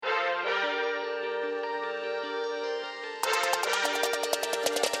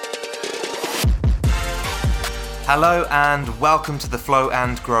Hello and welcome to the Flow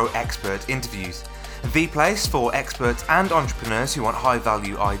and Grow Expert Interviews, the place for experts and entrepreneurs who want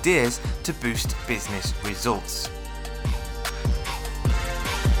high-value ideas to boost business results.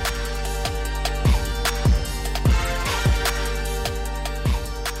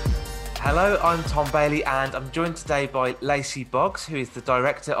 Hello, I'm Tom Bailey and I'm joined today by Lacey Boggs, who is the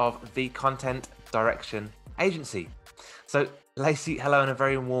director of the Content Direction Agency. So Lacey, hello and a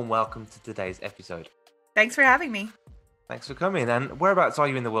very warm welcome to today's episode. Thanks for having me. Thanks for coming. And whereabouts are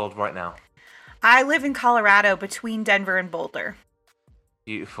you in the world right now? I live in Colorado between Denver and Boulder.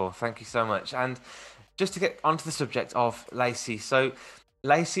 Beautiful. Thank you so much. And just to get onto the subject of Lacey. So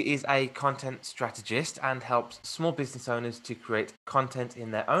Lacey is a content strategist and helps small business owners to create content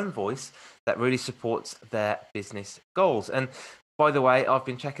in their own voice that really supports their business goals. And by the way, I've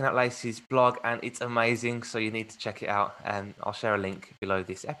been checking out Lacey's blog and it's amazing. So you need to check it out. And I'll share a link below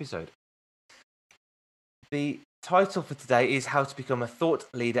this episode. The title for today is How to Become a Thought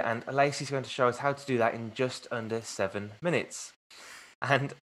Leader, and Lacey's going to show us how to do that in just under 7 minutes.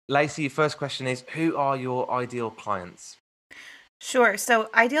 And Lacey, your first question is, who are your ideal clients? Sure. So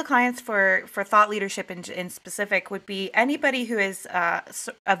ideal clients for thought leadership in specific would be anybody who is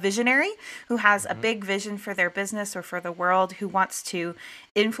a visionary, who has a big vision for their business or for the world, who wants to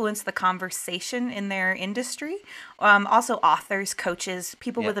influence the conversation in their industry. Also authors, coaches,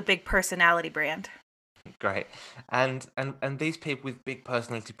 people with a big personality brand. Great. And these people with big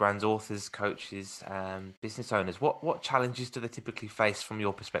personality brands, authors, coaches, business owners, what challenges do they typically face from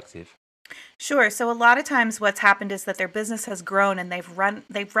your perspective? Sure. So a lot of times what's happened is that their business has grown and they've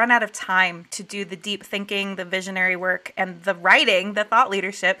run out of time to do the deep thinking, the visionary work, and the writing, the thought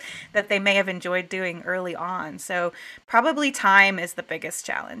leadership that they may have enjoyed doing early on. So probably time is the biggest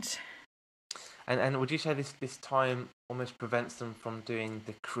challenge. And would you say this time almost prevents them from doing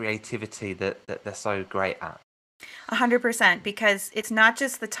the creativity that they're so great at? 100%, because it's not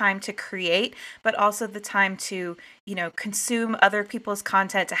just the time to create, but also the time to, consume other people's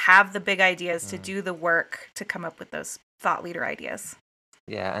content, to have the big ideas, to do the work, to come up with those thought leader ideas.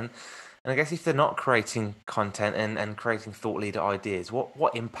 Yeah, and I guess if they're not creating content and creating thought leader ideas,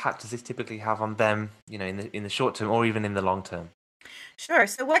 what impact does this typically have on them, in the short term or even in the long term? Sure.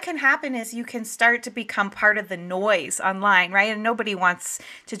 So what can happen is you can start to become part of the noise online, right? And nobody wants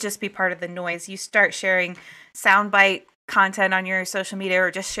to just be part of the noise. You start sharing soundbite content on your social media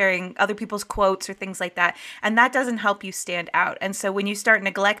or just sharing other people's quotes or things like that. And that doesn't help you stand out. And so when you start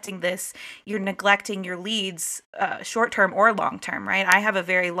neglecting this, you're neglecting your leads, short term or long term, right? I have a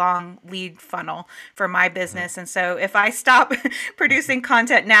very long lead funnel for my business. And so if I stop producing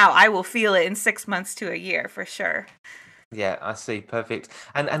content now, I will feel it in 6 months to a year for sure. Yeah, I see. Perfect.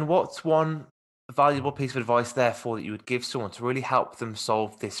 And what's one valuable piece of advice, therefore, that you would give someone to really help them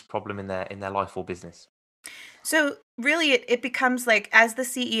solve this problem in their life or business? So really, it becomes like, as the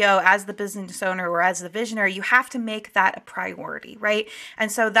CEO, as the business owner, or as the visionary, you have to make that a priority, right?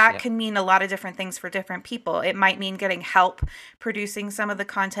 And so that can mean a lot of different things for different people. It might mean getting help producing some of the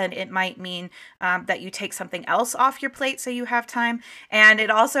content. It might mean that you take something else off your plate so you have time. And it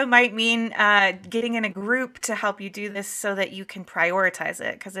also might mean getting in a group to help you do this so that you can prioritize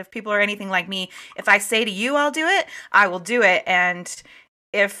it. Because if people are anything like me, if I say to you, I'll do it, I will do it. And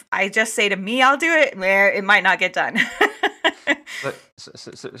if I just say to me, I'll do it, it might not get done.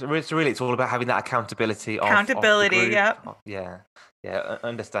 So really, it's all about having that accountability. Accountability, of the group. yeah. Yeah, I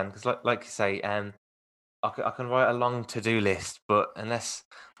understand. Because like you say, I can write a long to-do list, but unless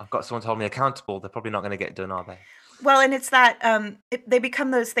I've got someone to hold me accountable, they're probably not going to get done, are they? Well, and it's that they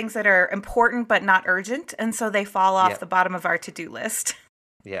become those things that are important but not urgent, and so they fall off the bottom of our to-do list.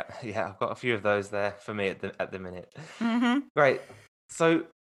 Yeah, I've got a few of those there for me at the minute. Mm-hmm. Great. So,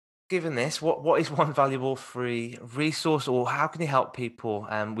 given this, what is one valuable free resource, or how can you help people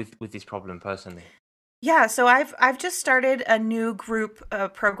with this problem personally? Yeah, so I've just started a new group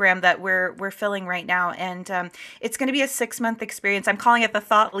program that we're filling right now, and it's going to be a 6-month experience. I'm calling it the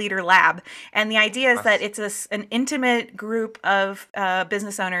Thought Leader Lab, and the idea is that it's an intimate group of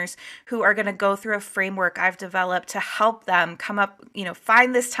business owners who are going to go through a framework I've developed to help them come up,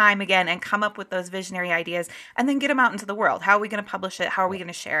 find this time again and come up with those visionary ideas, and then get them out into the world. How are we going to publish it? How are we going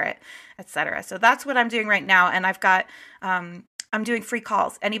to share it, etc. So that's what I'm doing right now, and I've got. I'm doing free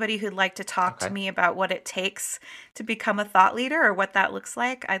calls. Anybody who'd like to talk to me about what it takes to become a thought leader or what that looks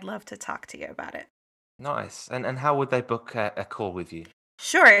like, I'd love to talk to you about it. Nice. And how would they book a call with you?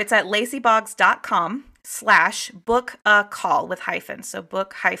 Sure. It's at laceyboggs.com/book a call with hyphens. So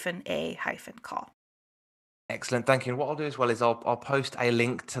book -a-call. Excellent, thank you. And what I'll do as well is I'll post a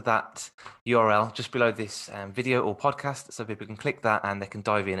link to that URL just below this video or podcast, so people can click that and they can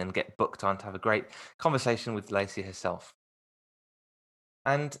dive in and get booked on to have a great conversation with Lacey herself.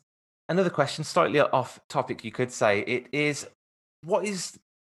 And another question, slightly off topic, you could say, it is, what is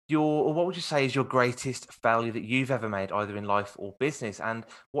or what would you say is your greatest failure that you've ever made, either in life or business, and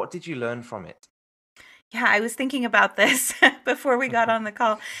what did you learn from it? Yeah, I was thinking about this before we got on the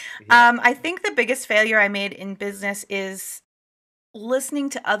call. Yeah. I think the biggest failure I made in business is listening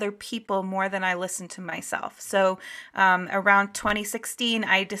to other people more than I listened to myself. So around 2016,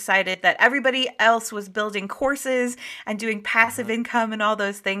 I decided that everybody else was building courses and doing passive Mhm. income and all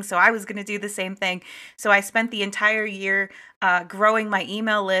those things. So I was going to do the same thing. So I spent the entire year growing my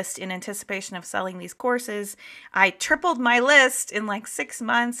email list in anticipation of selling these courses. I tripled my list in like 6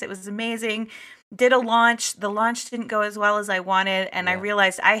 months. It was amazing. Did a launch. The launch didn't go as well as I wanted. And I Yeah.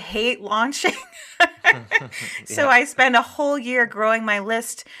 realized I hate launching. So Yeah. I spent a whole year growing my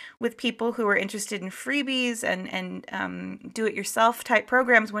list with people who were interested in freebies and do-it-yourself type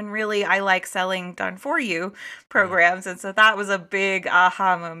programs, when really I like selling done for you Yeah. programs. And so that was a big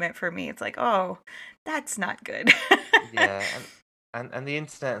aha moment for me. It's like, oh, that's not good. Yeah. And the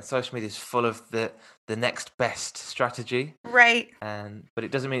internet and social media is full of the next best strategy, Right. and but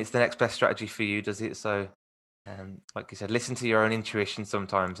it doesn't mean it's the next best strategy for you, does it? So like you said, listen to your own intuition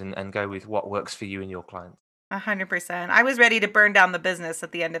sometimes and go with what works for you and your clients. 100%. I was ready to burn down the business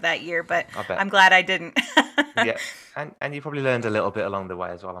at the end of that year, but I bet. I'm glad I didn't. Yeah. And you probably learned a little bit along the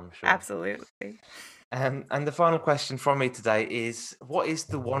way as well, I'm sure. Absolutely. And the final question from me today is, what is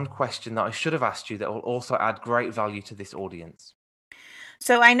the one question that I should have asked you that will also add great value to this audience?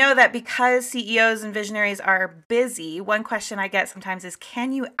 So I know that because CEOs and visionaries are busy, one question I get sometimes is,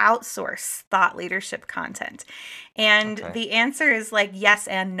 can you outsource thought leadership content? And Okay. the answer is like yes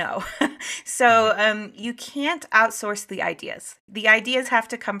and no. Hmm. So you can't outsource the ideas. The ideas have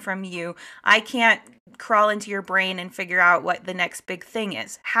to come from you. I can't crawl into your brain and figure out what the next big thing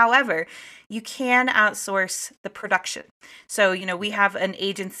is. However, you can outsource the production. So, we Yeah. have an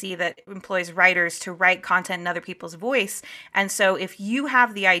agency that employs writers to write content in other people's voice. And so if you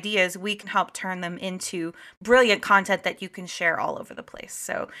have the ideas, we can help turn them into brilliant content that you can share all over the place.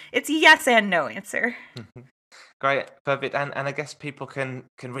 So it's a yes and no answer. Great, perfect. And I guess people can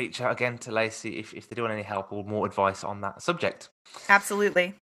reach out again to Lacey if they do want any help or more advice on that subject.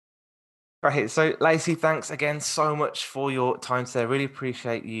 Absolutely. Right, so Lacey, thanks again so much for your time today. I really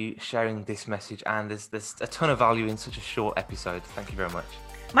appreciate you sharing this message, and there's a ton of value in such a short episode. Thank you very much.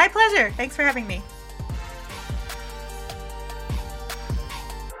 My pleasure. Thanks for having me.